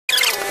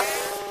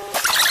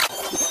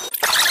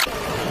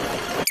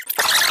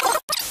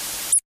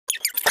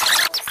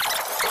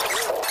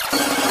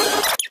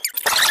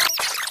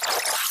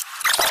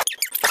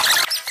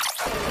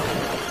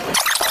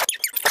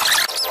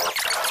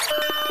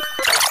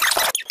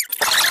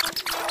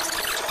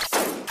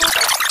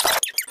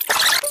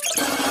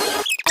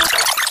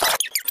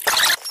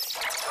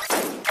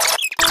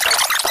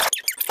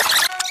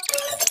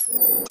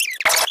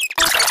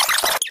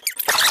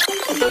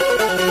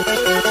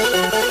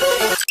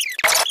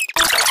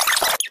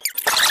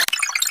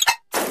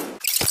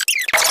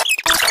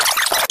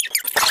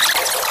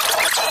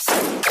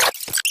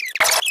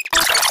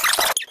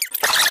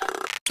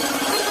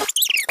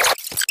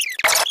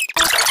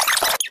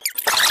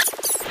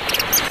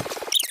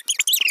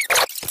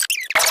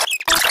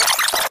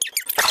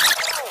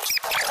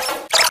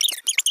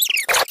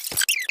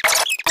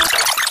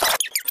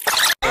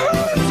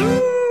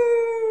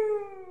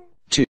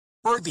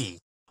Birdie.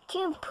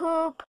 Cube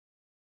poop.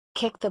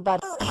 Kick the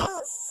butt.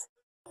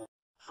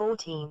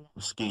 14.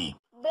 Ski.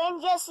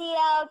 Ben Jesse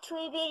out.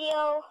 Tree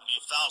video.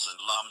 3,000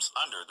 lumps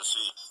under the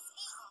sea.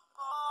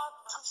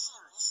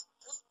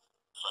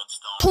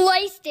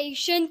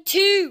 PlayStation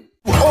 2.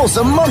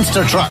 Awesome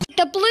monster truck.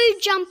 The blue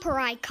jumper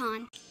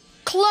icon.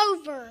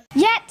 Clover.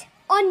 Yet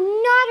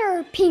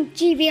another pink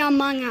GV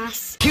Among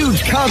Us.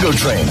 Huge cargo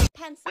train.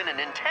 Win a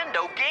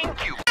Nintendo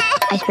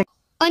GameCube.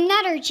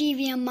 Another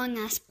GV Among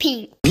Us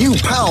pink. New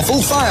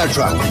powerful fire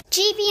truck.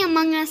 GV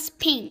Among Us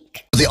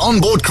pink. The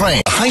onboard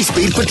crane.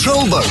 High-speed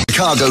patrol boat.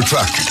 Cargo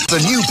truck. The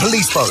new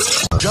police boat.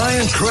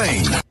 Giant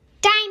crane.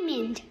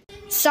 Diamond.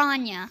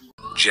 Sonya.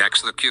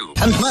 Jax the Cube.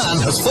 And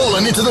man has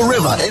fallen into the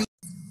river in...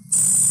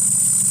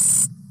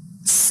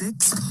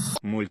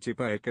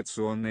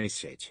 Мультипликационная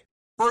сеть.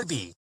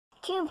 Birdie.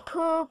 Cube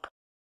poop.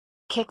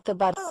 Kick the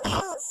butt.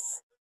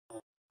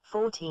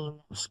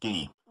 14.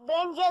 Ski.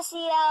 Ben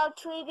Jesse out.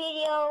 Tree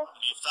video.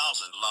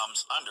 3,000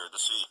 lumps under the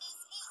sea.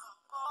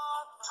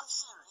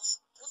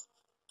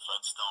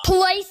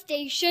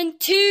 PlayStation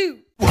 2.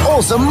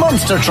 Awesome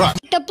monster truck.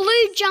 The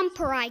blue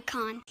jumper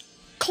icon.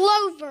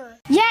 Clover.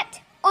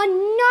 Yet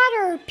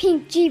another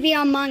pink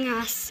GV Among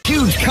Us.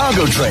 Huge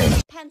cargo train.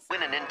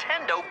 Win a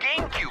Nintendo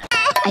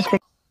GameCube.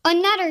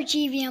 Another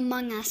GV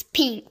Among Us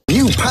pink.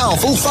 New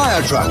powerful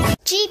fire truck.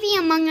 GV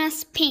Among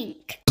Us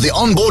pink. The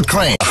onboard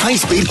crane.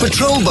 High-speed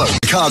patrol boat.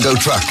 Cargo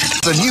truck.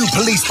 The new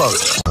police boat.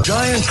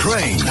 Giant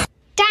crane.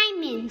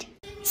 Diamond.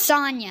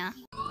 Sonya.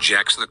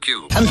 Jax the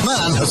Cube. And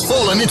man has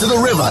fallen into the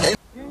river in...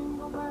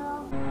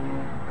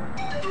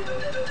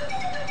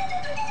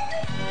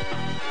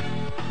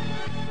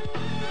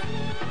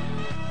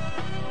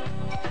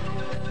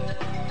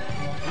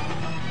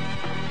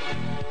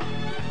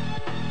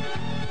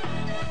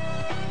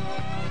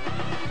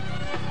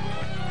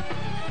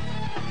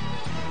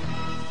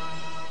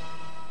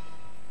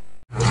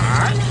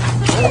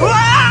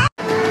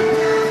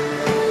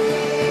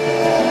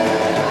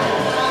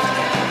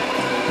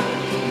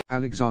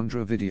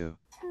 Alexandra video.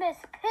 Miss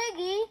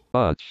Piggy.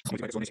 Budge.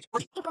 PlayStation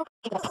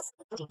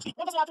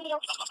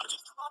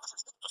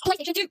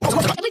 2. The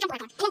blue jumper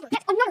icon. Clover.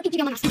 Yet another pink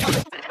GV Among Us.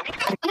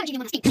 Another GV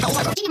Among Us pink.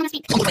 GV Among Us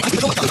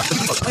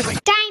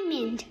pink.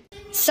 Diamond.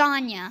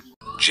 Sonya.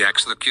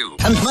 Jax the Cube.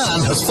 And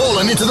man has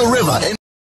fallen into the river in...